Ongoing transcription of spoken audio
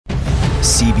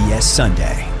CBS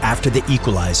Sunday, after The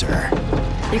Equalizer.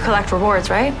 You collect rewards,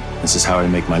 right? This is how I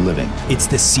make my living. It's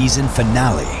the season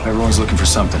finale. Everyone's looking for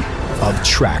something. Of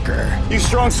Tracker. You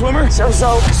strong swimmer?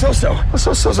 So-so.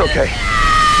 So-so's okay.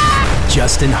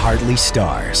 Justin Hartley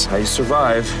stars. How you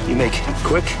survive, you make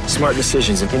quick, smart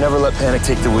decisions, and you never let panic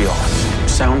take the wheel.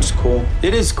 Sounds cool.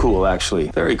 It is cool, actually.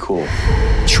 Very cool.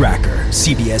 Tracker,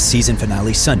 CBS season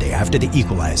finale Sunday after The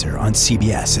Equalizer on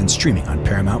CBS and streaming on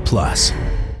Paramount+.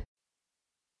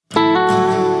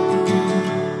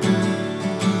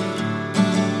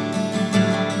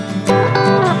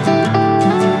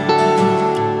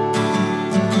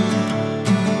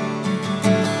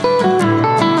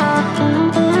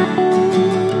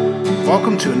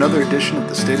 Welcome to another edition of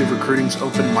the State of Recruiting's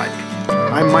Open Mic.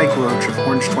 I'm Mike Roach of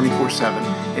Orange 24/7,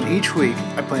 and each week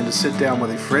I plan to sit down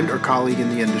with a friend or colleague in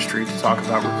the industry to talk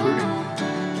about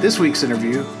recruiting. This week's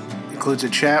interview includes a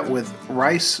chat with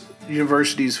Rice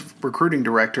University's recruiting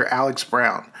director, Alex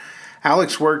Brown.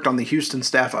 Alex worked on the Houston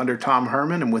staff under Tom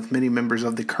Herman and with many members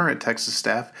of the current Texas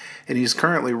staff, and he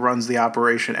currently runs the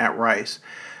operation at Rice.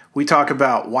 We talk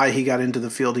about why he got into the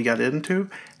field he got into,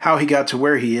 how he got to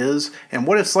where he is, and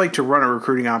what it's like to run a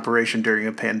recruiting operation during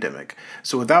a pandemic.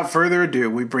 So without further ado,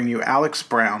 we bring you Alex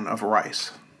Brown of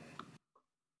Rice.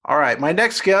 All right, my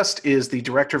next guest is the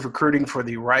Director of Recruiting for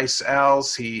the Rice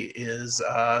Owls. He is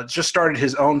just started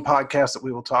his own podcast that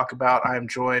we will talk about. I am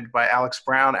joined by Alex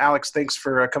Brown. Alex, thanks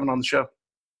for coming on the show.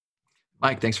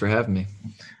 Mike, thanks for having me.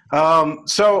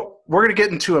 So we're going to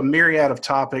get into a myriad of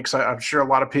topics. I'm sure a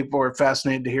lot of people are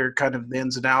fascinated to hear kind of the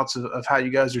ins and outs of how you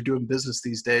guys are doing business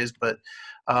these days. But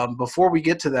before we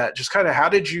get to that, just kind of how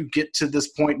did you get to this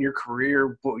point in your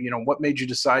career? What made you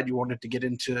decide you wanted to get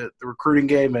into the recruiting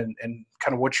game and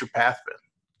kind of what's your path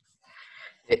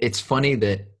been? It's funny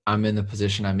that I'm in the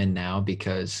position I'm in now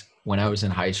because when I was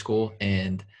in high school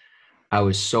and I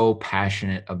was so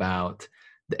passionate about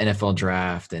the NFL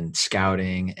draft and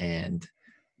scouting and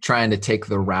trying to take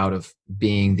the route of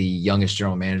being the youngest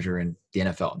general manager in the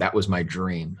NFL. That was my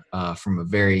dream from a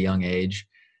very young age.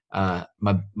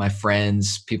 My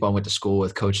friends, people I went to school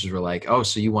with, coaches were like, oh,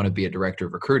 so you want to be a director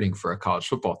of recruiting for a college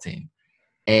football team.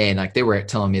 And like they were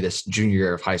telling me this junior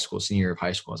year of high school, senior year of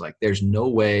high school. I was like, there's no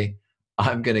way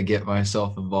I'm going to get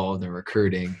myself involved in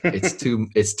recruiting. It's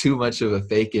too much of a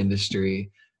fake industry.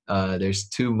 There's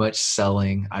too much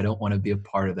selling. I don't want to be a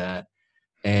part of that.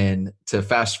 And to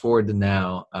fast forward to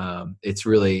now,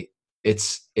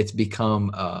 it's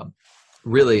become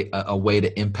really a way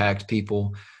to impact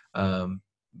people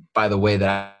by the way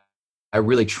that I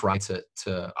really try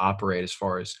to operate as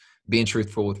far as being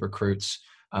truthful with recruits,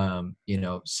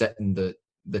 setting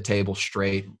the table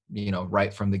straight,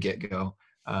 right from the get-go.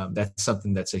 That's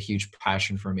something that's a huge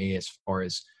passion for me as far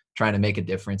as trying to make a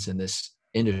difference in this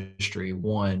industry,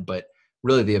 but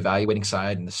really the evaluating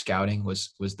side and the scouting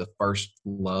was the first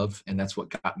love, and that's what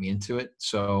got me into it.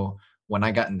 So when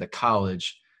I got into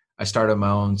college, I started my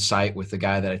own site with the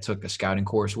guy that I took a scouting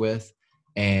course with,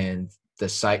 and the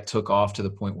site took off to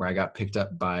the point where I got picked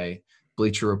up by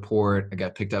Bleacher Report. I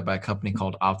got picked up by a company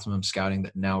called Optimum Scouting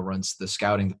that now runs the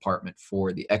scouting department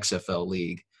for the XFL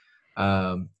League.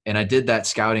 And I did that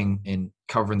scouting and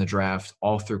covering the draft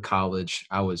all through college.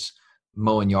 I was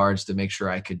mowing yards to make sure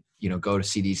I could, go to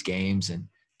see these games and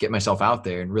get myself out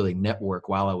there and really network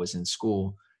while I was in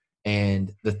school.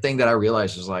 And the thing that I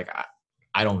realized was like,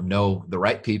 I don't know the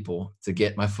right people to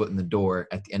get my foot in the door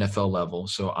at the NFL level.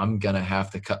 So I'm going to have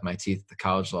to cut my teeth at the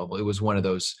college level. It was one of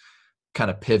those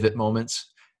kind of pivot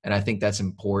moments. And I think that's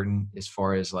important as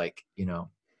far as like, you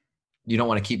don't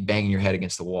want to keep banging your head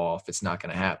against the wall if it's not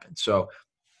going to happen. So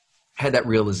I had that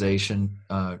realization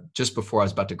just before I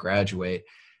was about to graduate,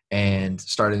 and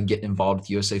started getting involved with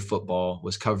USA Football,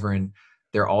 was covering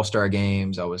their all-star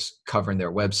games. I was covering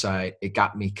their website. It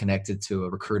got me connected to a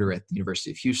recruiter at the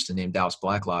University of Houston named Dallas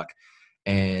Blacklock.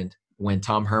 And when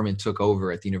Tom Herman took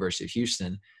over at the University of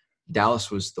Houston, Dallas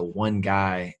was the one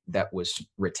guy that was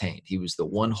retained. He was the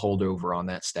one holdover on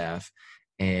that staff.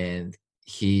 And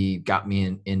he got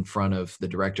me in front of the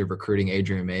director of recruiting,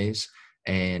 Adrian Mays,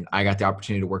 and I got the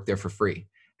opportunity to work there for free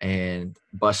and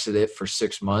busted it for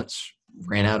 6 months.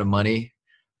 Ran out of money.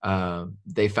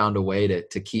 They found a way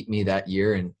to keep me that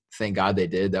year, and thank God they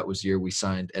did. That was the year we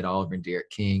signed Ed Oliver and Derek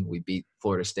King. We beat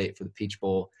Florida State for the Peach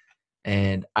Bowl,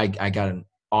 and I got an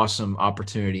awesome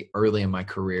opportunity early in my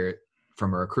career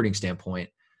from a recruiting standpoint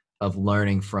of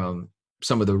learning from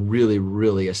some of the really,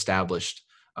 really established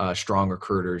strong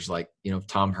recruiters like,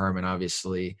 Tom Herman,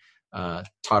 obviously, Todd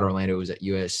Orlando was at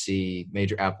USC,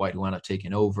 Major Applewhite, who wound up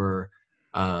taking over,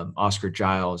 Oscar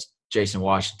Giles, Jason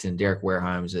Washington, Derek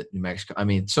Wareheim at New Mexico. I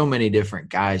mean, so many different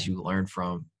guys you learn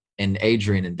from and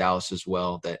Adrian in Dallas as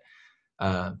well, that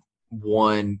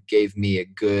one gave me a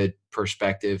good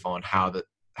perspective on how to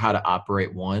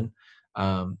operate one.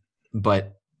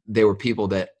 But they were people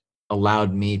that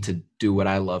allowed me to do what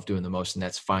I love doing the most, and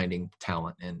that's finding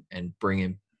talent and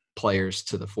bringing players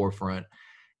to the forefront.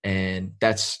 And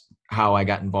that's how I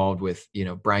got involved with,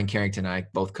 Brian Carrington and I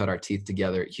both cut our teeth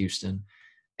together at Houston.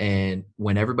 And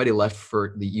when everybody left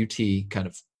for the UT, kind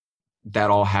of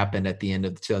that all happened at the end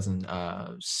of the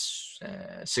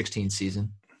 2016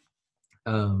 season.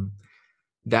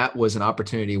 That was an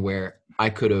opportunity where I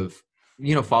could have,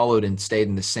 followed and stayed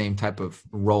in the same type of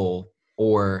role,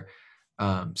 or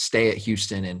stay at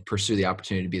Houston and pursue the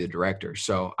opportunity to be the director.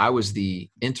 So I was the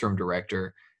interim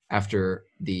director after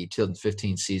the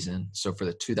 2015 season. So for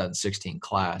the 2016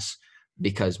 class,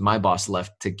 because my boss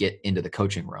left to get into the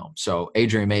coaching realm. So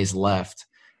Adrian Mays left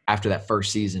after that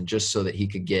first season just so that he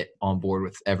could get on board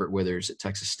with Everett Withers at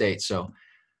Texas State. So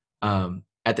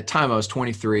at the time I was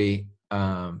 23,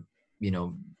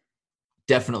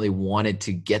 definitely wanted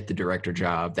to get the director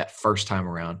job that first time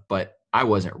around, but I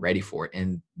wasn't ready for it.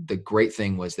 And the great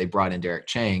thing was they brought in Derek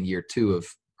Chang year 2 of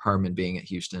Herman being at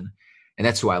Houston. And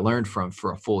that's who I learned from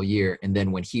for a full year. And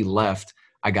then when he left,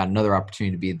 I got another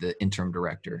opportunity to be the interim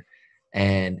director.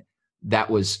 And that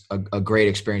was a great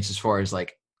experience as far as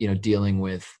dealing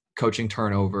with coaching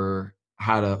turnover,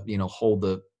 how to, hold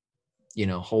the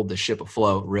ship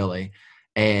afloat really.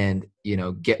 And,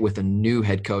 get with a new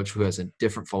head coach who has a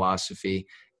different philosophy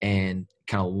and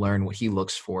kind of learn what he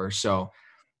looks for. So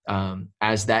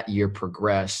as that year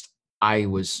progressed, I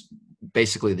was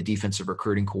basically the defensive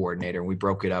recruiting coordinator. And we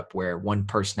broke it up where one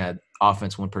person had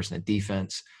offense, one person had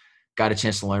defense. Got a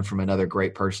chance to learn from another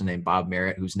great person named Bob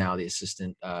Merritt, who's now the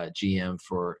assistant GM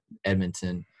for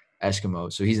Edmonton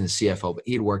Eskimos. So he's in the CFO, but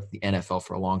he'd worked the NFL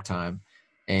for a long time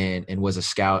and was a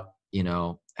scout,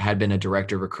 had been a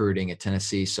director of recruiting at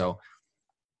Tennessee. So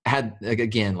had,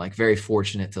 again, very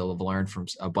fortunate to have learned from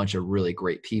a bunch of really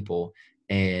great people.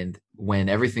 And when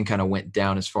everything kind of went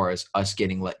down as far as us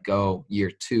getting let go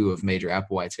year 2 of Major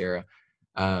Applewhite's era,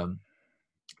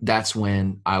 that's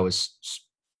when I was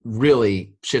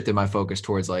really shifted my focus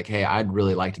towards hey, I'd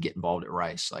really like to get involved at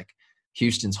Rice.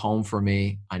 Houston's home for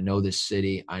me. I know this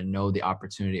city. I know the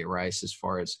opportunity at Rice as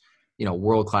far as,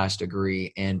 world-class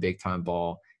degree and big-time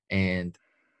ball. And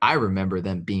I remember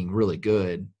them being really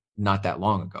good not that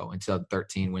long ago, in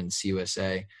 2013 when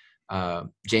CUSA.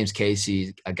 James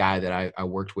Casey, a guy that I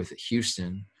worked with at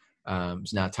Houston,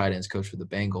 is now tight ends coach for the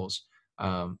Bengals,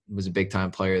 was a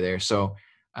big-time player there. So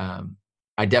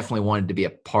I definitely wanted to be a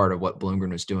part of what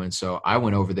Bloomgren was doing. So I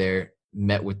went over there,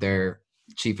 met with their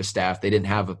chief of staff. They didn't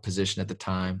have a position at the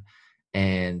time.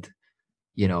 And,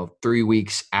 3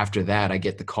 weeks after that, I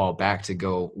get the call back to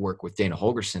go work with Dana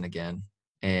Holgerson again,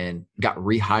 and got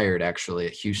rehired actually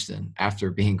at Houston after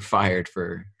being fired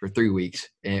for 3 weeks.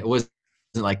 And it wasn't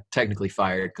technically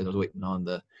fired because I was waiting on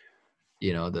the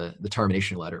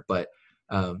termination letter, but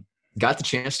got the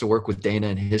chance to work with Dana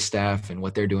and his staff and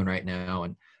what they're doing right now.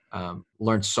 And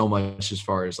learned so much as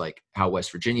far as how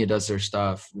West Virginia does their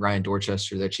stuff. Ryan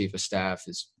Dorchester, their chief of staff,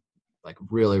 is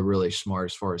really, really smart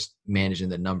as far as managing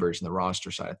the numbers and the roster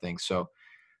side of things. So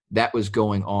that was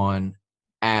going on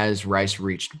as Rice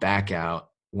reached back out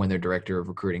when their director of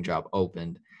recruiting job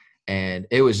opened. And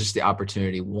it was just the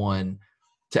opportunity, one,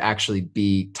 to actually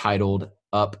be titled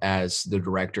up as the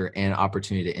director, and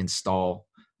opportunity to install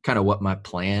kind of what my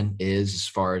plan is as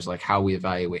far as how we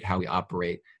evaluate, how we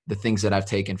operate, the things that I've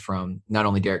taken from not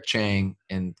only Derek Chang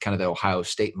and kind of the Ohio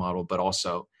State model, but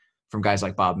also from guys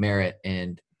like Bob Merritt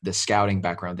and the scouting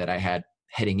background that I had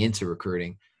heading into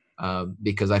recruiting.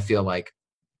 Because I feel as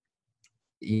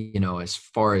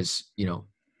far as,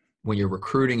 when you're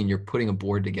recruiting and you're putting a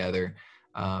board together,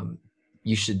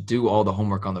 you should do all the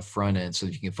homework on the front end so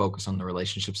that you can focus on the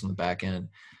relationships on the back end,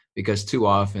 because too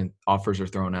often offers are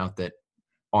thrown out that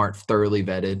aren't thoroughly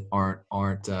vetted,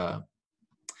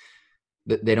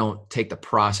 they don't take the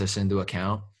process into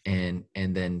account, and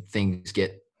then things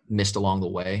get missed along the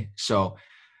way. So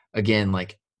again,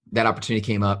 that opportunity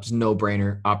came up. It's a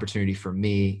no-brainer opportunity for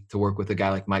me to work with a guy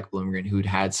like Mike Bloomgren, who'd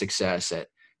had success at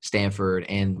Stanford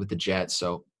and with the Jets.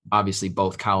 So obviously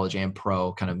both college and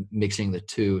pro, kind of mixing the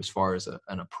two as far as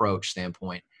an approach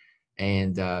standpoint.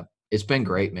 And it's been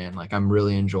great, man. I'm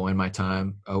really enjoying my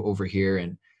time over here.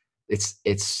 And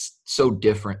it's so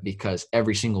different because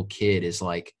every single kid is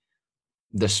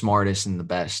the smartest and the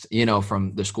best,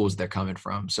 from the schools they're coming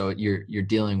from. So you're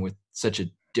dealing with such a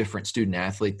different student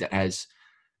athlete that has,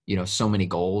 so many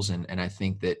goals. And I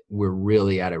think that we're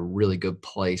really at a really good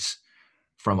place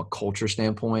from a culture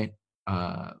standpoint.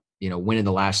 Winning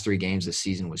the last 3 games this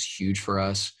season was huge for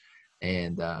us.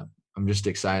 And I'm just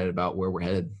excited about where we're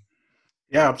headed.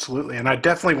 Yeah, absolutely. And I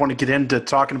definitely want to get into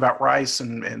talking about Rice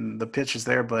and the pitches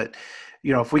there. But,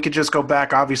 if we could just go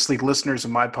back, obviously listeners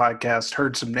of my podcast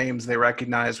heard some names they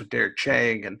recognize with Derek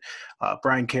Chang and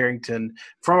Brian Carrington.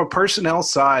 From a personnel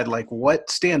side, like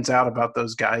what stands out about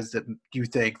those guys that you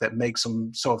think that makes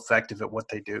them so effective at what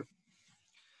they do?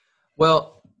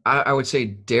 Well, I would say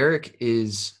Derek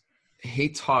he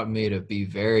taught me to be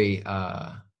very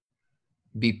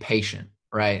be patient,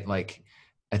 right? Like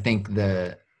I think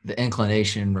the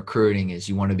inclination in recruiting is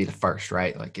you want to be the first,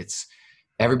 right? Like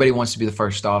everybody wants to be the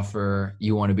first offer.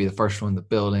 You want to be the first one in the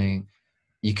building.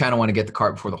 You kind of want to get the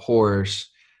cart before the horse.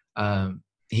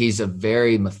 He's a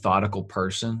very methodical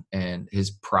person, and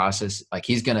his process, like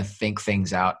he's going to think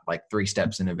things out like 3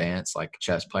 steps in advance, like a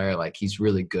chess player. Like he's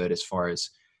really good as far as,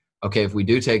 okay, if we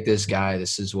do take this guy,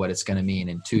 this is what it's going to mean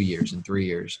in 2 years, in 3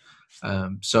 years.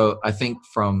 So I think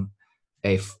from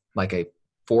a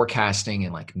forecasting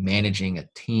and like managing a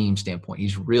team standpoint,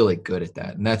 he's really good at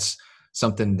that. And that's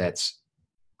something that's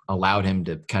allowed him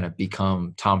to kind of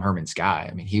become Tom Herman's guy.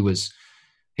 I mean, he was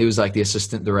like the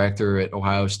assistant director at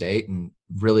Ohio State and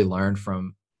really learned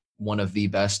from one of the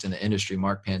best in the industry,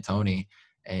 Mark Pantoni.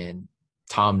 And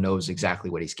Tom knows exactly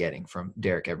what he's getting from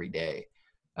Derek every day.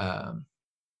 And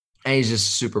he's just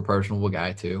a super personable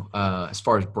guy too. As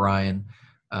far as Brian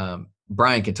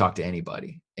can talk to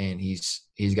anybody, and he's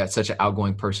got such an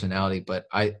outgoing personality. But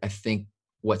I think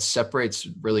what separates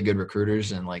really good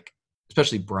recruiters, and like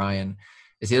especially Brian,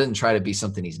 is he doesn't try to be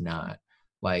something he's not.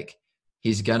 Like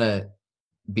he's gonna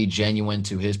be genuine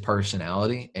to his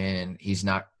personality, and it's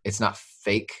not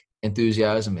fake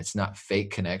enthusiasm. It's not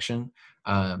fake connection.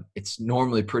 It's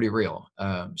normally pretty real.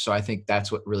 So I think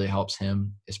that's what really helps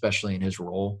him, especially in his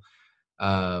role.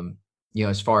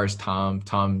 As far as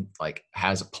Tom like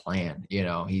has a plan.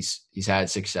 He's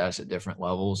had success at different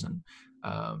levels,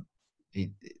 and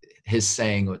his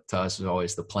saying to us is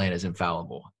always, the plan is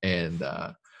infallible. And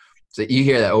so you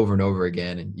hear that over and over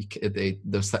again, and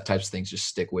those types of things just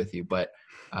stick with you. But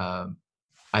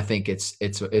I think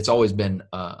it's always been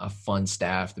a fun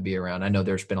staff to be around. I know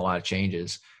there's been a lot of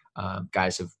changes.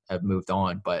 Guys have moved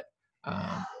on, but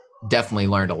definitely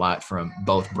learned a lot from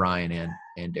both Brian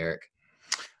and Derek.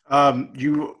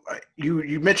 You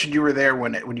mentioned you were there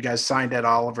when you guys signed Ed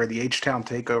Oliver, the H-Town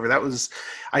takeover. That was,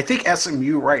 I think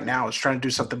SMU right now is trying to do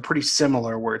something pretty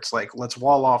similar where it's like, let's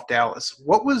wall off Dallas.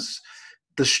 What was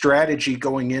the strategy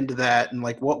going into that? And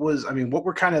like, what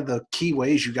were kind of the key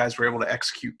ways you guys were able to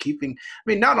execute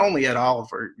not only Ed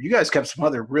Oliver, you guys kept some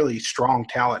other really strong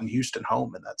talent in Houston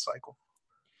home in that cycle.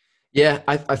 Yeah,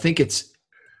 I think it's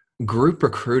group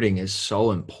recruiting is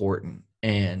so important.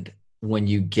 And when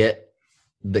you get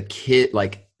the kid,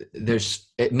 like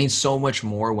it means so much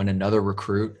more when another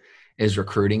recruit is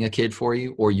recruiting a kid for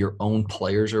you, or your own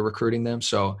players are recruiting them.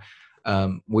 So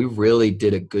we really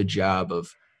did a good job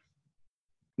of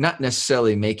not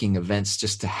necessarily making events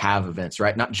just to have events,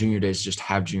 right? Not junior days, just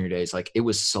have junior days. Like it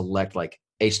was select, like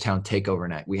H-Town takeover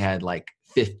night. We had like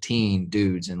 15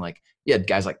 dudes, and like you had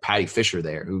guys like Patty Fisher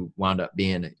there who wound up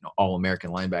being an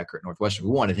All-American linebacker at Northwestern.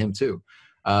 We wanted him too.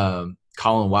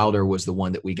 Colin Wilder was the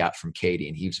one that we got from Katy,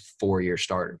 and he was a 4-year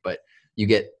starter. But you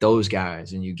get those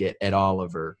guys, and you get Ed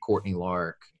Oliver, Courtney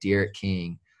Lark, De'Aaron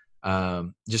King,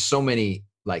 just so many,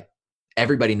 like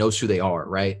everybody knows who they are,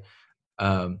 right?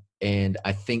 And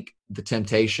I think the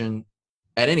temptation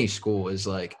at any school is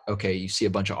like, okay, you see a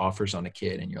bunch of offers on a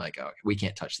kid and you're like, oh, we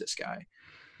can't touch this guy.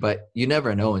 But you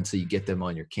never know until you get them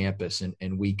on your campus.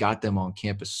 And we got them on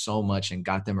campus so much and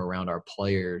got them around our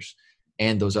players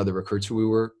and those other recruits who we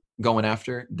were going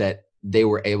after, that they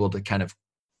were able to kind of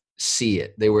see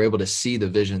it. They were able to see the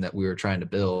vision that we were trying to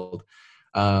build.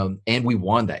 And we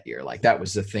won that year. Like that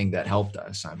was the thing that helped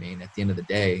us. I mean, at the end of the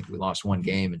day, we lost one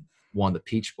game and won the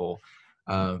Peach Bowl.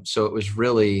 So it was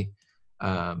really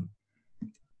a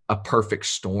perfect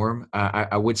storm.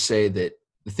 I would say that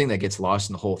the thing that gets lost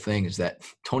in the whole thing is that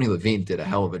Tony Levine did a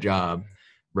hell of a job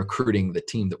recruiting the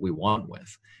team that we won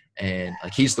with. And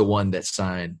like, he's the one that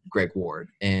signed Greg Ward,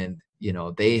 and,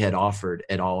 they had offered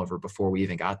Ed Oliver before we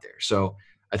even got there. So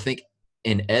I think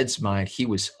in Ed's mind, he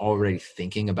was already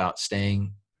thinking about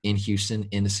staying in Houston,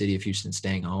 in the city of Houston,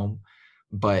 staying home,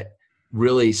 but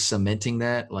really cementing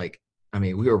that, like, I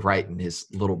mean, we were writing his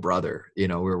little brother, we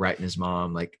were writing his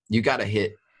mom. Like, you got to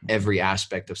hit every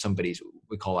aspect of somebody's,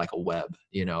 we call like a web,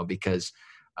 because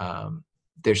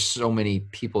there's so many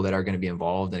people that are going to be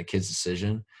involved in a kid's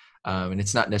decision. And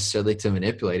it's not necessarily to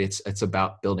manipulate. It's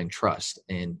about building trust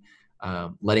and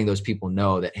letting those people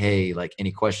know that, hey, like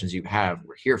any questions you have,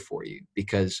 we're here for you.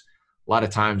 Because a lot of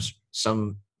times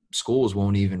some schools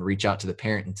won't even reach out to the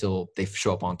parent until they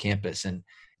show up on campus. And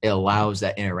it allows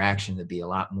that interaction to be a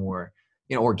lot more,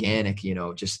 organic,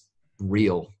 just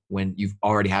real when you've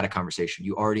already had a conversation.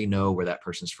 You already know where that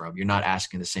person's from. You're not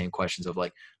asking the same questions of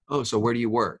like, oh, so where do you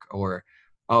work? Or,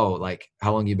 oh, like,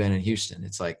 how long you been in Houston?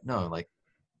 It's like, no, like,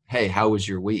 hey, how was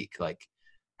your week? Like,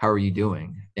 how are you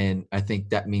doing? And I think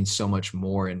that means so much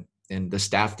more. And the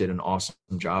staff did an awesome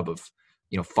job of,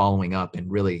 following up and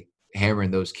really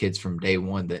hammering those kids from day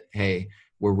one that, hey,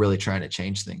 we're really trying to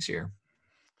change things here.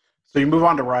 So you move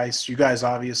on to Rice. You guys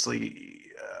obviously,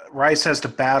 Rice has to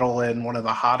battle in one of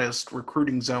the hottest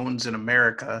recruiting zones in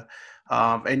America.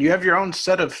 And you have your own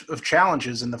set of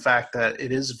challenges in the fact that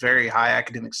it is very high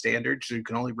academic standards. So you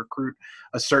can only recruit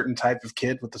a certain type of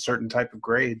kid with a certain type of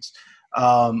grades.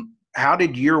 How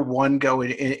did year one go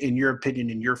in your opinion,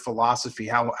 in your philosophy?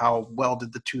 How well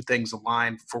did the two things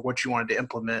align for what you wanted to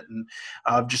implement?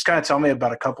 And just kind of tell me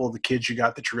about a couple of the kids you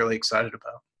got that you're really excited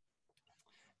about.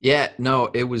 Yeah, no,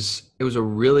 it was a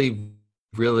really,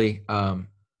 really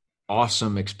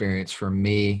awesome experience for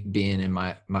me being in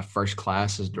my first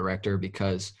class as director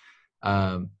because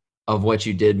of what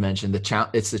you did mention.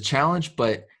 It's the challenge,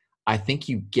 but I think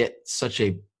you get such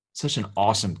an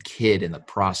awesome kid in the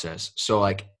process. So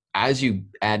like as you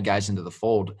add guys into the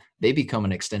fold, they become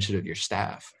an extension of your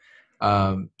staff.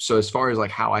 So as far as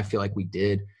like how I feel like we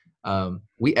did,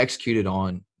 we executed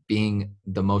on being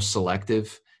the most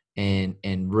selective and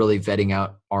really vetting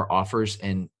out our offers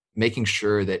and making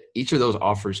sure that each of those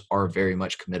offers are very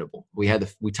much committable.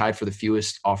 We tied for the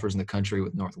fewest offers in the country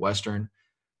with Northwestern,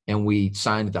 and we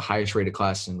signed the highest rated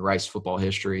class in Rice football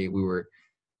history. We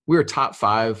were top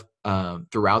 5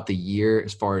 throughout the year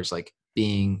as far as like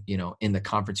being, in the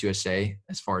Conference USA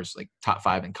as far as like top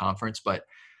 5 in conference, but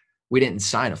we didn't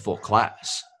sign a full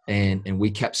class. And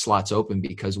we kept slots open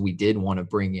because we did want to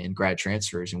bring in grad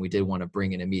transfers and we did want to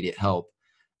bring in immediate help.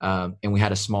 And we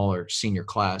had a smaller senior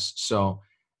class. So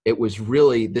it was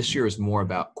really, this year was more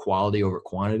about quality over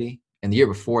quantity. And the year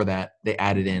before that, they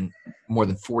added in more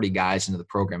than 40 guys into the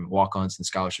program, walk-ons and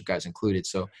scholarship guys included.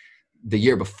 So the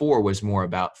year before was more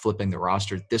about flipping the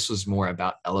roster. This was more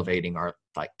about elevating our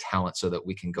like talent so that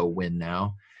we can go win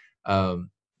now.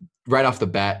 Right off the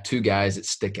bat, 2 guys that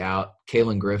stick out.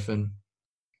 Kalen Griffin,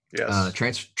 yes,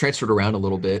 transferred around a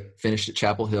little bit, finished at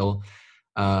Chapel Hill,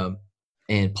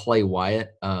 and Play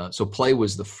Wyatt. So Play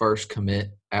was the first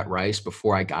commit at Rice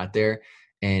before I got there,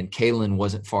 and Kalen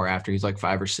wasn't far after. He's like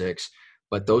 5 or 6.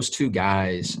 But those 2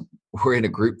 guys were in a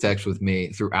group text with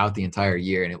me throughout the entire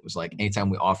year, and it was like anytime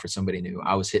we offered somebody new,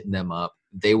 I was hitting them up.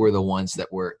 They were the ones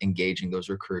that were engaging those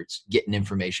recruits, getting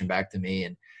information back to me,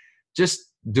 and just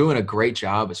doing a great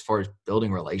job as far as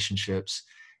building relationships.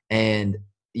 And,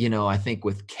 I think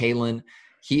with Kalen,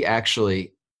 he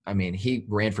actually – he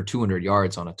ran for 200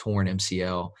 yards on a torn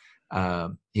MCL.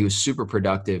 He was super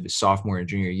productive his sophomore and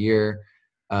junior year.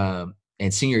 And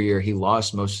senior year, he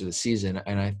lost most of the season.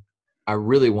 And I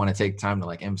really want to take time to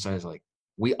like emphasize, like,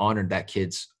 we honored that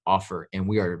kid's offer and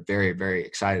we are very, very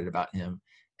excited about him.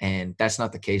 And that's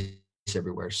not the case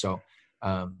everywhere. So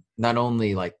not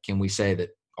only like, can we say that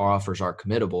our offers are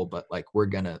committable, but like, we're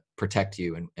going to protect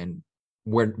you and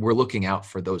we're looking out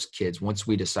for those kids once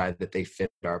we decide that they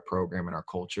fit our program and our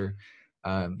culture.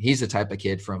 He's the type of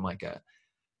kid from like a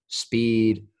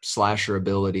speed slasher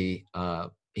ability.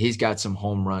 He's got some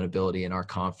home run ability in our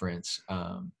conference.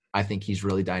 I think he's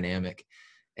really dynamic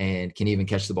and can even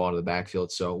catch the ball out of the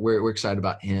backfield. So we're excited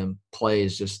about him.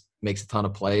 Makes a ton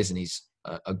of plays, and he's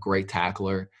a great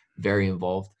tackler, very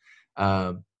involved.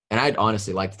 And I'd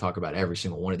honestly like to talk about every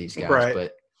single one of these guys,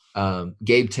 right. But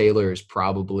Gabe Taylor is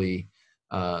probably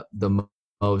the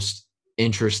most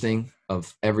interesting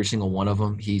of every single one of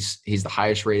them. He's the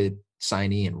highest rated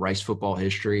signee in Rice football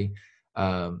history.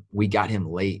 We got him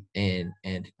late, and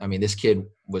this kid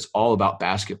was all about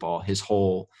basketball his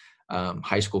whole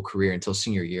high school career until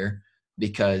senior year,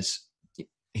 because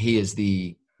he is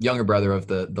the younger brother of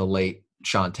the late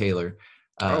Sean Taylor.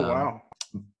 Oh wow.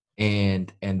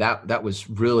 And that was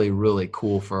really, really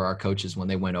cool for our coaches when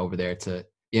they went over there to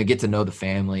get to know the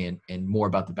family and more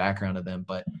about the background of them.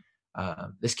 But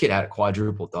this kid had a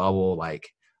quadruple double.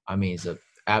 He's an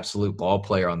absolute ball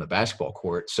player on the basketball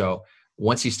court. So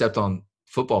once he stepped on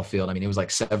football field, it was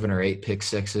like 7 or 8 pick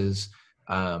sixes.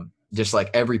 Just like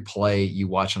every play you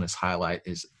watch on his highlight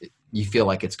you feel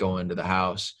like it's going to the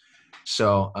house.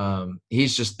 So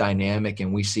he's just dynamic,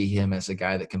 and we see him as a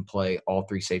guy that can play all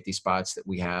 3 safety spots that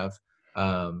we have,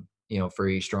 for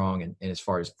E Strong and as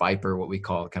far as Viper, what we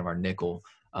call kind of our nickel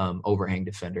overhang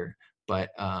defender.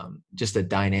 But just a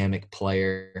dynamic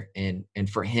player. And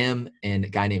for him and a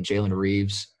guy named Jalen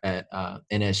Reeves at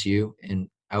NSU and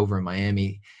over in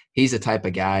Miami, he's the type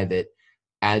of guy that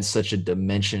adds such a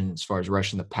dimension as far as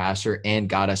rushing the passer and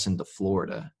got us into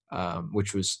Florida,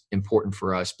 which was important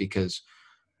for us because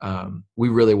we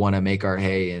really want to make our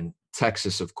hay in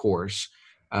Texas, of course,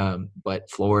 but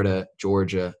Florida,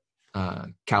 Georgia,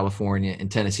 California, and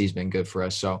Tennessee's been good for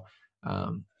us. So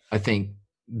I think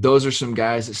those are some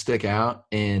guys that stick out,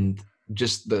 and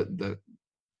just the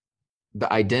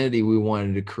identity we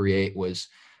wanted to create was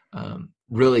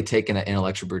really taking that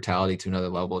intellectual brutality to another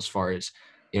level as far as,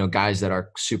 guys that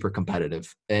are super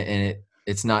competitive. And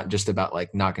it's not just about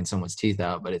like knocking someone's teeth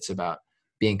out, but it's about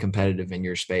being competitive in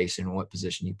your space and what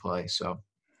position you play. So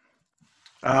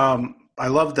I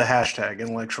love the hashtag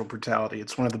intellectual brutality.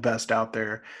 It's one of the best out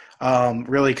there.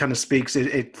 Really kind of speaks,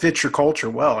 it fits your culture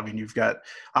well. I mean, you've got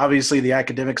obviously the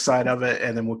academic side of it,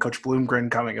 and then with Coach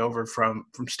Bloomgren coming over from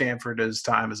Stanford his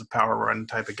time as a power run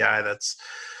type of guy, that's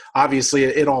obviously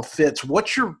it all fits.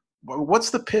 What's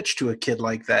the pitch to a kid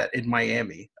like that in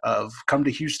Miami of come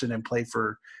to Houston and play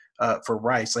for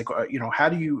Rice? Like, how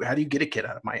do you get a kid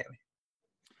out of Miami?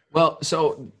 Well,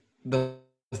 so the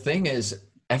thing is,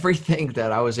 everything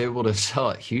that I was able to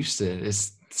sell at Houston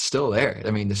is still there.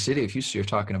 I mean, the city of Houston, you're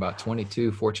talking about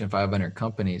 22 Fortune 500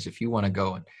 companies. If you want to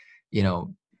go and,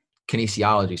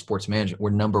 kinesiology, sports management, we're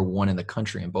number one in the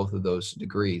country in both of those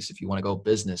degrees. If you want to go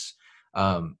business,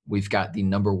 we've got the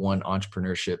number one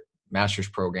entrepreneurship master's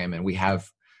program, and we have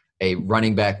a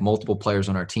running back, multiple players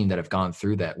on our team that have gone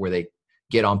through that, where they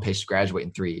get on pace to graduate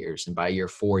in 3 years. And by year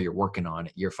 4, you're working on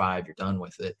it. Year 5, you're done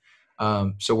with it.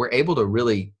 So we're able to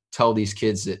really tell these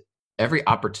kids that every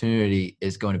opportunity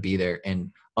is going to be there.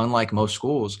 And unlike most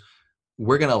schools,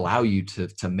 we're going to allow you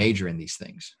to major in these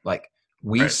things. Like,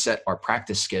 we Right. set our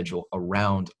practice schedule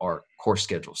around our course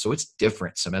schedule. So it's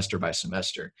different semester by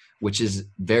semester, which is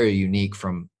very unique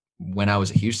from when I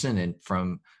was at Houston and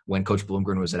from when Coach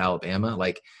Bloomgren was at Alabama.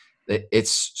 Like,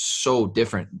 it's so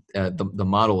different. The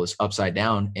model is upside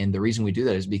down. And the reason we do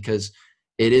that is because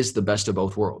it is the best of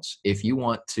both worlds. If you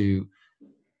want to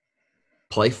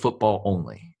play football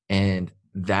only, and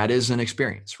that is an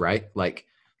experience, right? Like,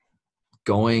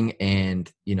 going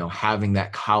and, having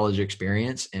that college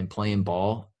experience and playing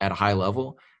ball at a high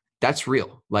level, that's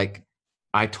real. Like,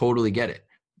 I totally get it.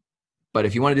 But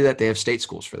if you want to do that, they have state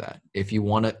schools for that. If you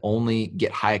want to only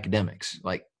get high academics,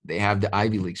 like, they have the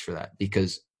Ivy Leagues for that,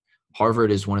 because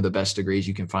Harvard is one of the best degrees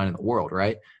you can find in the world,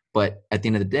 right? But at the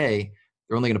end of the day,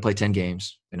 they're only going to play 10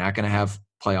 games. They're not going to have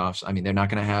playoffs. I mean, they're not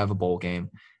going to have a bowl game.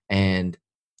 And,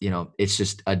 it's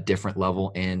just a different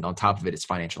level. And on top of it, it's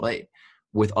financial aid.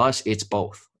 With us, it's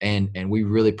both. And we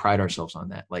really pride ourselves on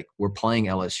that. Like, we're playing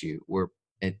LSU. We're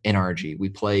in NRG. We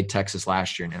played Texas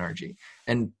last year in NRG.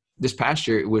 And this past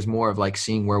year, it was more of like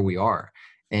seeing where we are.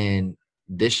 And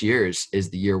this year is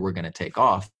the year we're going to take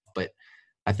off. But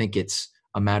I think it's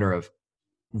a matter of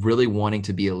really wanting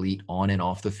to be elite on and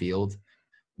off the field,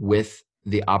 with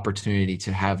the opportunity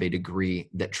to have a degree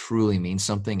that truly means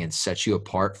something and sets you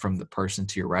apart from the person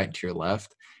to your right and to your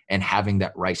left, and having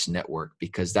that Rice network,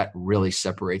 because that really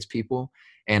separates people.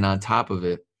 And on top of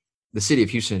it, the city of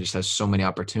Houston just has so many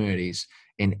opportunities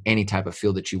in any type of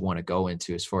field that you want to go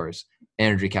into, as far as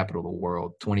energy capital of the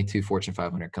world, 22 Fortune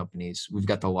 500 companies. We've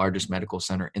got the largest medical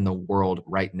center in the world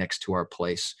right next to our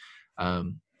place.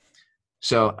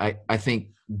 So I think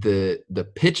the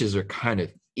pitches are kind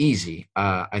of easy.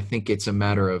 I think it's a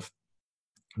matter of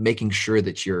making sure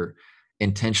that you're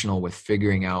intentional with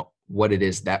figuring out what it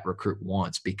is that recruit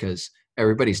wants, because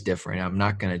everybody's different. I'm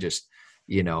not going to just,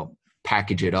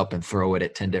 package it up and throw it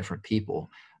at 10 different people.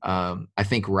 I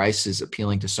think Rice is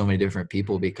appealing to so many different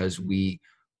people because we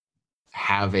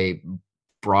have a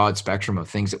broad spectrum of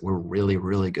things that we're really,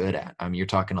 really good at. I mean, you're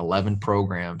talking 11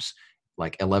 programs,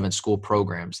 like 11 school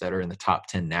programs that are in the top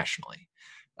 10 nationally.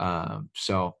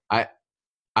 So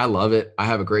I love it. I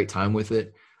have a great time with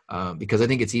it because I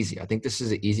think it's easy. I think this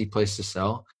is an easy place to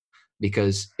sell,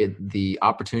 because the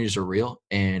opportunities are real,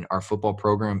 and our football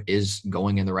program is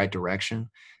going in the right direction.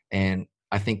 And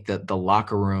I think that the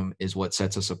locker room is what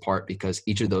sets us apart, because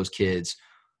each of those kids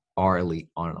are elite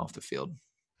on and off the field.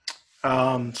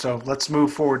 So let's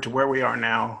move forward to where we are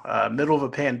now. Middle of a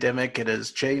pandemic, it has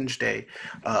changed a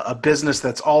business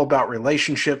that's all about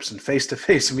relationships and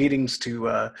face-to-face meetings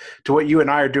to what you and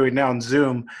I are doing now on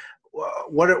Zoom.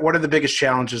 What are the biggest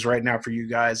challenges right now for you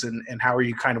guys, and how are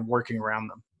you kind of working around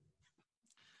them?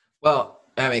 Well,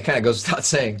 I mean, it kind of goes without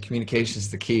saying, communication is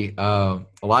the key. A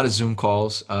lot of Zoom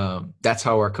calls. That's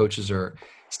how our coaches are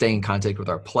staying in contact with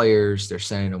our players. They're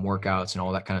sending them workouts and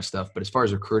all that kind of stuff. But as far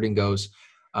as recruiting goes,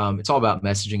 it's all about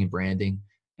messaging and branding,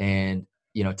 and,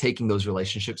 taking those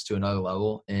relationships to another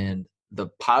level. And the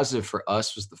positive for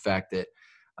us was the fact that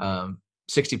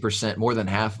 60%, more than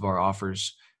half of our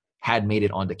offers had made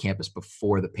it onto campus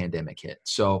before the pandemic hit.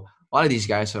 So a lot of these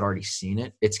guys had already seen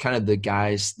it. It's kind of the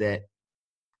guys that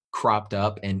cropped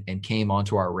up and came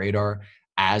onto our radar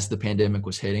as the pandemic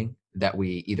was hitting that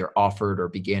we either offered or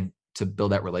began to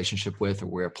build that relationship with, or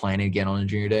we were planning again on a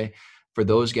junior day. For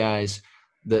those guys,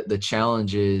 the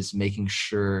challenge is making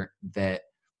sure that,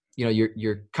 you know,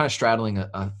 you're kind of straddling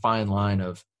a fine line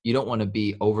of, you don't want to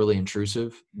be overly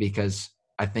intrusive, because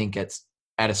I think at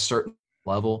a certain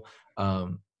level,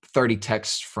 30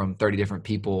 texts from 30 different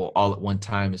people all at one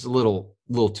time is a little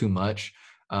too much.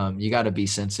 You got to be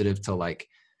sensitive to like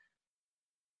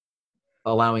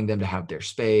allowing them to have their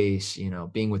space, you know,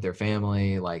 being with their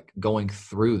family, like going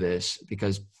through this,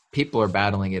 because people are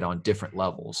battling it on different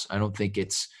levels. I don't think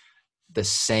it's the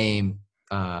same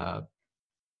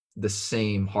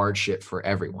hardship for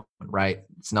everyone, right?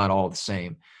 It's not all the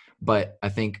same. But I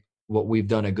think what we've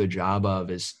done a good job of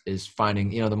is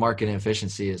finding, you know, the market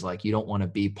inefficiency is like, you don't want to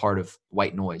be part of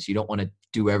white noise. You don't want to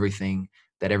do everything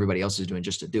that everybody else is doing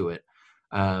just to do it.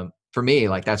 For me,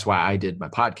 like, that's why I did my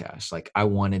podcast. Like, I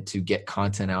wanted to get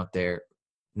content out there,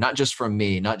 not just from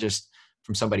me, not just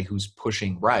from somebody who's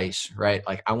pushing Rice, right?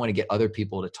 Like, I want to get other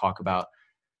people to talk about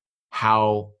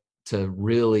how to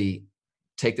really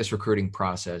take this recruiting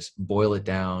process, boil it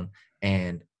down,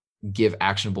 and give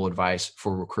actionable advice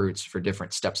for recruits for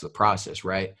different steps of the process,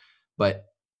 right? But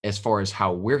as far as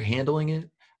how we're handling it,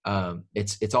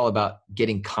 it's all about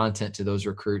getting content to those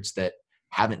recruits that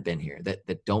haven't been here,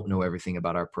 that don't know everything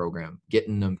about our program,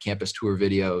 getting them campus tour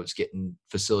videos, getting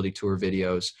facility tour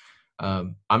videos.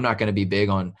 I'm not going to be big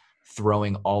on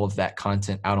throwing all of that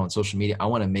content out on social media. I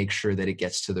want to make sure that it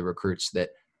gets to the recruits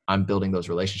that I'm building those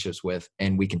relationships with,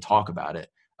 and we can talk about it.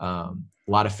 A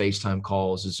lot of FaceTime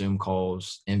calls, Zoom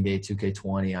calls, NBA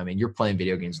 2K20. I mean, you're playing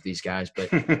video games with these guys,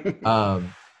 but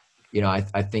you know,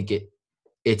 I think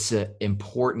it's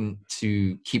important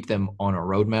to keep them on a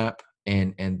roadmap.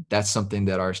 And that's something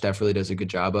that our staff really does a good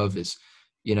job of, is,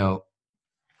 you know,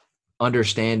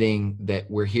 understanding that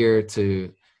we're here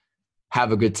to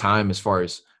have a good time as far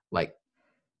as like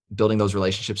building those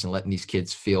relationships and letting these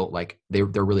kids feel like they're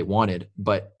really wanted.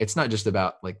 But it's not just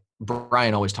about, like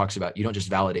Brian always talks about, you don't just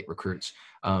validate recruits.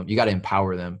 You got to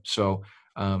empower them. So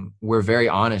we're very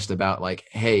honest about like,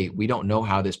 hey, we don't know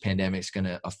how this pandemic is going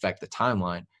to affect the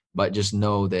timeline, but just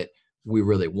know that we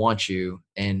really want you.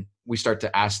 And we start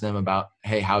to ask them about,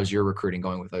 hey, how's your recruiting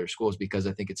going with other schools? Because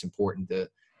I think it's important to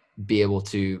be able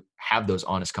to have those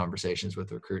honest conversations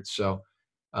with recruits. So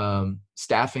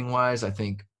staffing wise, I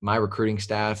think my recruiting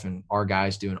staff and our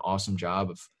guys do an awesome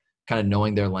job of kind of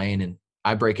knowing their lane. And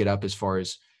I break it up as far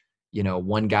as, you know,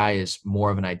 one guy is more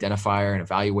of an identifier and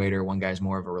evaluator. One guy is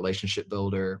more of a relationship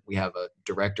builder. We have a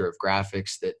director of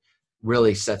graphics that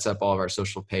really sets up all of our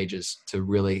social pages to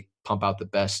really pump out the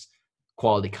best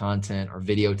quality content. Our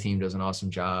video team does an awesome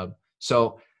job.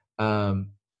 So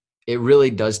it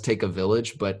really does take a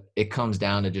village, but it comes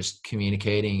down to just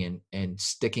communicating and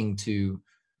sticking to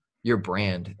your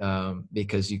brand,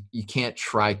 because you can't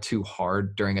try too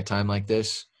hard during a time like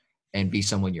this and be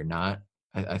someone you're not.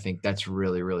 I think that's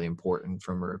really, really important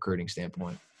from a recruiting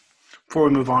standpoint. Before we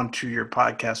move on to your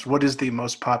podcast, what is the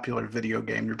most popular video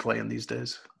game you're playing these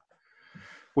days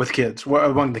with kids?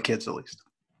 Well, among the kids, at least.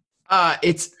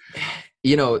 It's,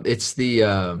 you know, it's the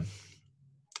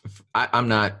I'm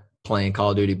not playing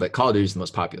Call of Duty, but Call of Duty is the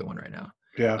most popular one right now.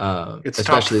 Yeah, it's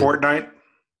especially top Fortnite.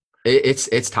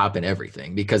 It's topping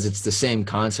everything, because it's the same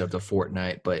concept of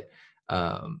Fortnite, but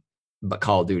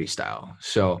Call of Duty style.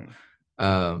 So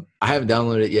I haven't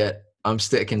downloaded it yet. I'm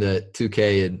sticking to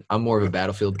 2K, and I'm more of a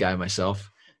Battlefield guy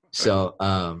myself. So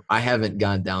I haven't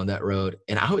gone down that road.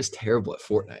 And I was terrible at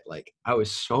Fortnite. Like, I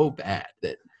was so bad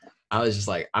that I was just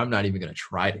like, I'm not even going to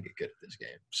try to get good at this game.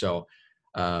 So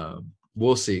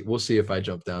we'll see. We'll see if I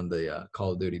jump down the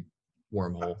Call of Duty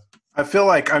wormhole. I feel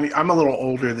like, I mean, I'm a little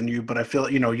older than you, but I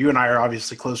feel, you know, you and I are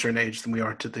obviously closer in age than we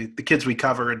are to the kids we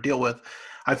cover and deal with.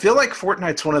 I feel like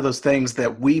Fortnite's one of those things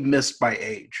that we missed by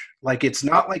age. Like, it's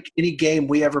not like any game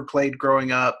we ever played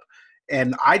growing up.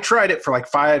 And I tried it for like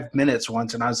 5 minutes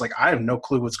once, and I was like, I have no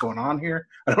clue what's going on here.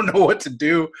 I don't know what to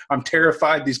do. I'm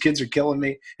terrified. These kids are killing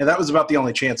me. And that was about the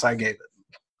only chance I gave it.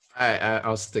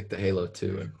 I'll stick to Halo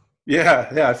 2.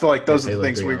 Yeah. I feel like those are the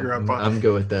things we grew up on. I'm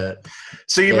good with that.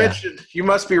 So you mentioned you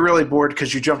must be really bored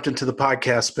because you jumped into the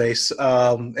podcast space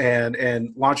and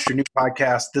launched your new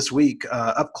podcast this week,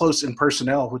 Up Close and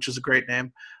Personnel, which is a great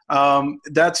name.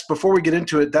 That's, before we get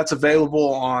into it, that's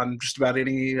available on just about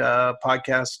any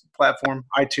podcast platform: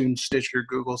 iTunes, Stitcher,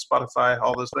 Google, Spotify,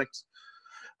 all those things.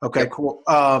 Okay, Yep. cool.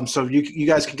 So you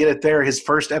guys can get it there. His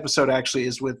first episode actually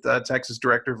is with Texas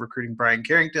Director of Recruiting Brian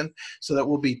Carrington, so that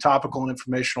will be topical and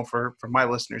informational for my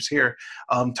listeners here.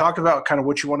 Talk about kind of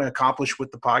what you want to accomplish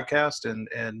with the podcast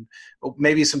and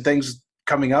maybe some things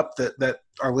coming up that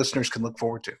our listeners can look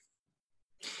forward to.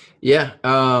 Yeah.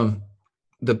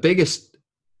 The biggest,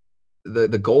 the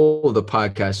goal of the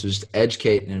podcast is to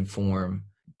educate and inform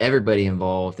everybody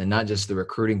involved, and not just the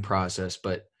recruiting process,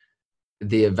 but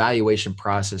the evaluation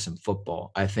process in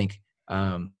football. I think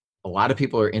a lot of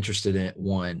people are interested in it,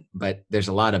 one, but there's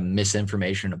a lot of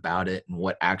misinformation about it and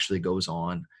what actually goes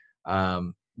on.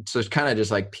 So it's kind of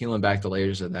just like peeling back the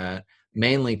layers of that,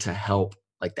 mainly to help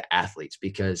like the athletes,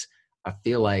 because I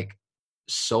feel like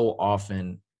so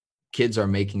often kids are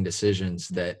making decisions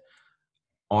that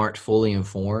aren't fully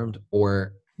informed,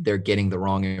 or they're getting the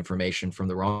wrong information from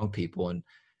the wrong people. And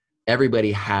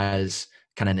everybody has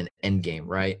kind of an end game,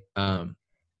 right? And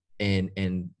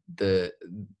the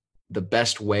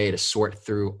best way to sort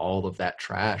through all of that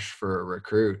trash for a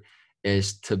recruit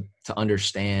is to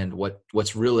understand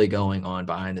what's really going on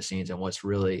behind the scenes, and what's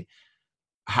really,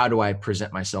 how do I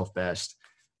present myself best?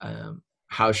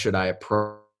 How should I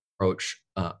approach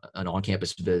an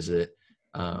on-campus visit?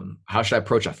 How should I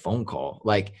approach a phone call?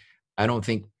 Like, I don't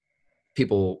think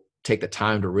people take the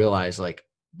time to realize, like,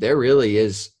 there really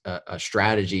is a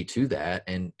strategy to that,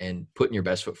 and putting your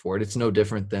best foot forward. It's no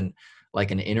different than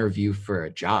like an interview for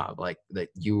a job, like that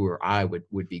you or I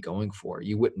would be going for.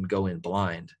 You wouldn't go in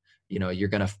blind. You're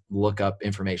going to look up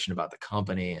information about the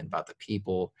company and about the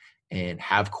people and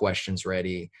have questions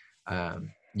ready.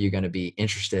 You're going to be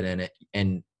interested in it,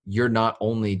 and you're not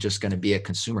only just going to be a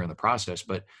consumer in the process,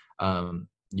 but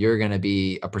you're going to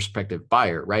be a prospective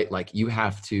buyer, right? Like, you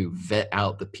have to vet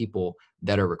out the people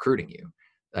that are recruiting you.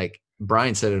 Like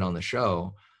Brian said it on the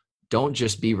show, don't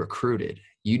just be recruited.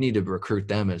 You need to recruit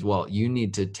them as well. You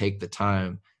need to take the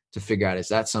time to figure out, is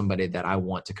that somebody that I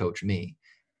want to coach me?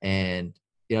 And,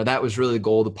 that was really the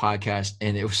goal of the podcast.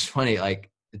 And it was funny, like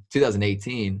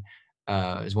 2018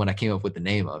 is when I came up with the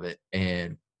name of it.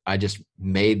 And I just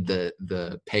made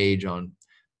the page on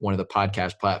one of the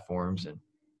podcast platforms, and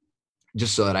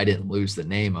just so that I didn't lose the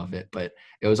name of it. But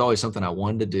it was always something I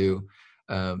wanted to do.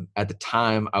 At the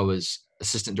time, I was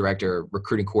assistant director,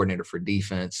 recruiting coordinator for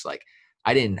defense. Like,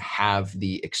 I didn't have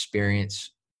the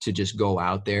experience to just go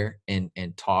out there and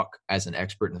talk as an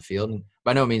expert in the field. And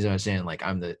by no means am I saying like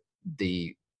I'm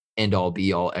the end all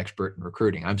be all expert in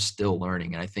recruiting. I'm still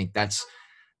learning. And I think that's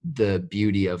the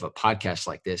beauty of a podcast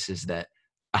like this, is that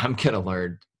I'm going to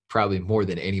learn probably more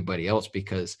than anybody else,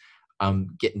 because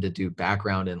I'm getting to do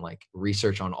background and like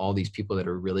research on all these people that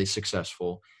are really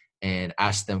successful, and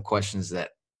ask them questions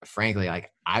that, frankly,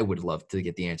 like I would love to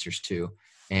get the answers to.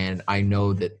 And I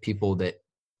know that people that,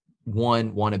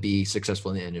 one, want to be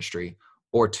successful in the industry,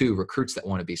 or two, recruits that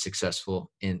want to be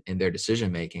successful in their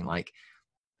decision making, like,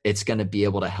 it's going to be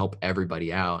able to help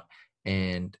everybody out.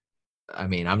 And I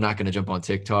mean, I'm not going to jump on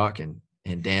TikTok and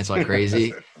dance like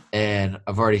crazy. And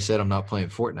I've already said I'm not playing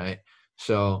Fortnite.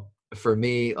 So for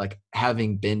me, like,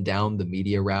 having been down the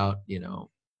media route,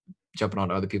 jumping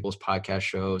on other people's podcast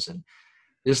shows and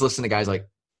just listen to guys like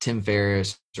Tim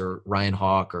Ferriss or Ryan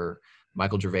Hawk or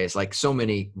Michael Gervais, like so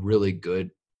many really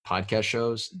good podcast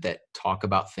shows that talk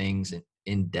about things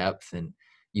in depth, and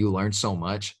you learn so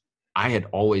much. I had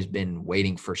always been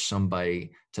waiting for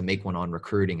somebody to make one on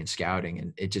recruiting and scouting,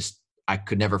 and I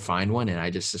could never find one. And I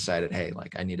just decided, hey,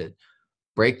 like, I need to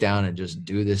break down and just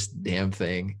do this damn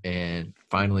thing, and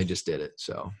finally just did it.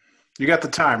 So you got the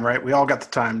time, right? We all got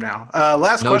the time now.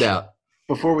 Last no question doubt.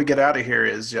 before we get out of here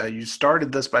is, you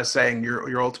started this by saying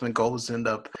your ultimate goal is to end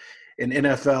up in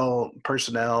NFL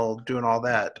personnel, doing all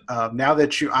that. Now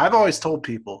that I've always told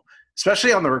people,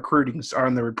 especially on the recruiting or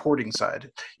on the reporting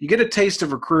side, you get a taste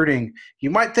of recruiting. You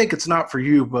might think it's not for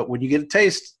you, but when you get a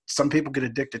taste, some people get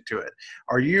addicted to it.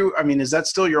 Is that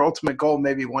still your ultimate goal?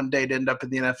 Maybe one day to end up in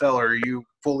the NFL, or are you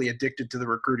fully addicted to the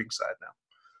recruiting side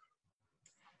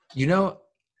now?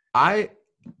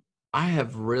 I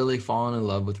have really fallen in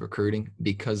love with recruiting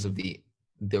because of the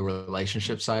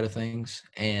relationship side of things.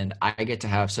 And I get to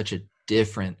have such a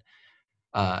different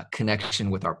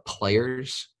connection with our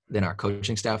players than our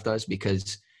coaching staff does,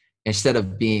 because instead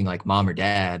of being like mom or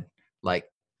dad, like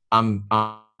I'm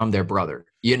their brother,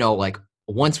 like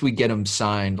once we get them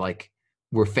signed, like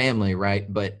we're family, right?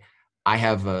 But I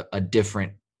have a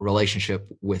different relationship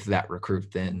with that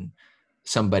recruit than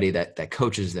somebody that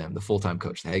coaches them, the full-time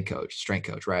coach, the head coach, strength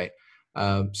coach, right?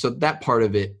 So that part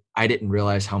of it, I didn't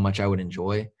realize how much I would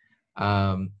enjoy.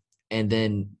 And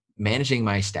then managing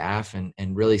my staff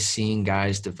and really seeing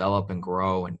guys develop and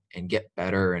grow and get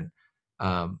better. And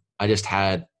I just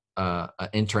had an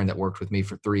intern that worked with me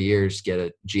for 3 years get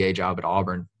a GA job at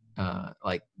Auburn.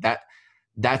 Like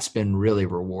that's been really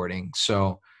rewarding.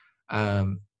 So,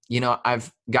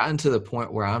 I've gotten to the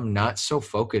point where I'm not so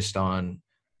focused on,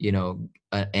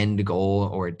 an end goal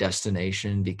or a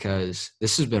destination, because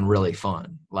this has been really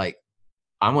fun. Like,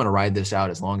 I'm going to ride this out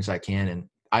as long as I can. And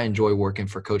I enjoy working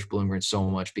for Coach Bloomgren so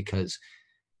much because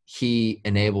he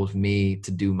enabled me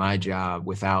to do my job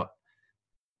without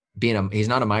he's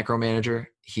not a micromanager.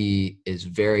 He is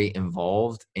very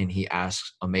involved and he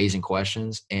asks amazing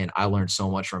questions. And I learned so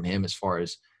much from him as far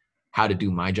as how to do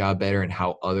my job better and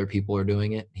how other people are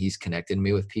doing it. He's connected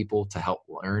me with people to help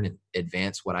learn and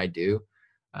advance what I do.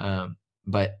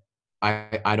 But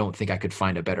I don't think I could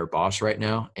find a better boss right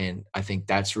now. And I think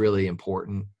that's really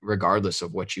important, regardless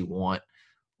of what you want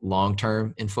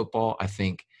long-term in football. I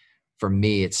think for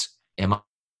me, it's, am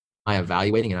I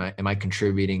evaluating and am I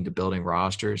contributing to building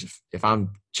rosters? If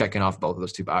I'm checking off both of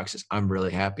those two boxes, I'm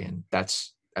really happy. And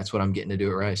that's what I'm getting to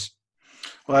do at Rice.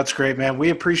 Well, that's great, man.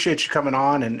 We appreciate you coming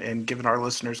on and giving our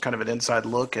listeners kind of an inside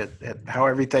look at how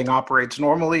everything operates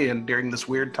normally and during this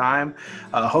weird time.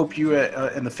 Hope you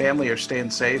and the family are staying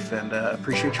safe, and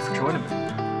appreciate you for joining me.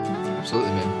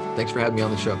 Absolutely, man. Thanks for having me on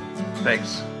the show.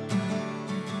 Thanks.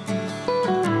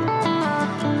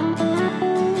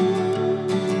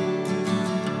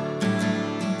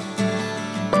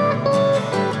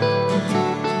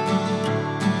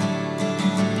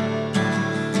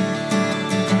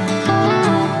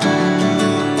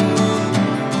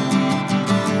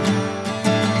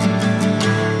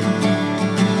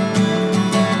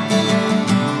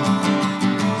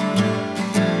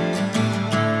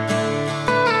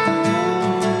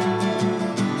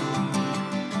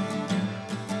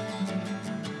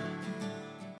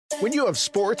 When you have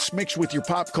sports mixed with your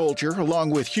pop culture, along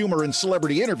with humor and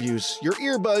celebrity interviews, your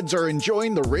earbuds are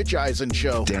enjoying The Rich Eisen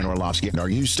Show. Dan Orlovsky, are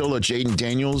you still a Jaden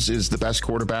Daniels is the best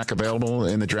quarterback available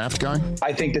in the draft guy?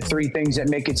 I think the three things that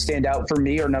make it stand out for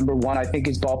me are, number one, I think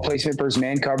his ball placement versus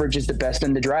man coverage is the best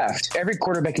in the draft. Every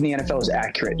quarterback in the NFL is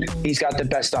accurate. He's got the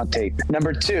best on tape.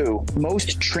 Number two,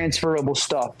 most transferable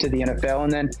stuff to the NFL.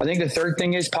 And then I think the third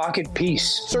thing is pocket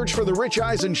peace. Search for The Rich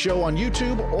Eisen Show on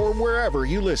YouTube or wherever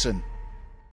you listen.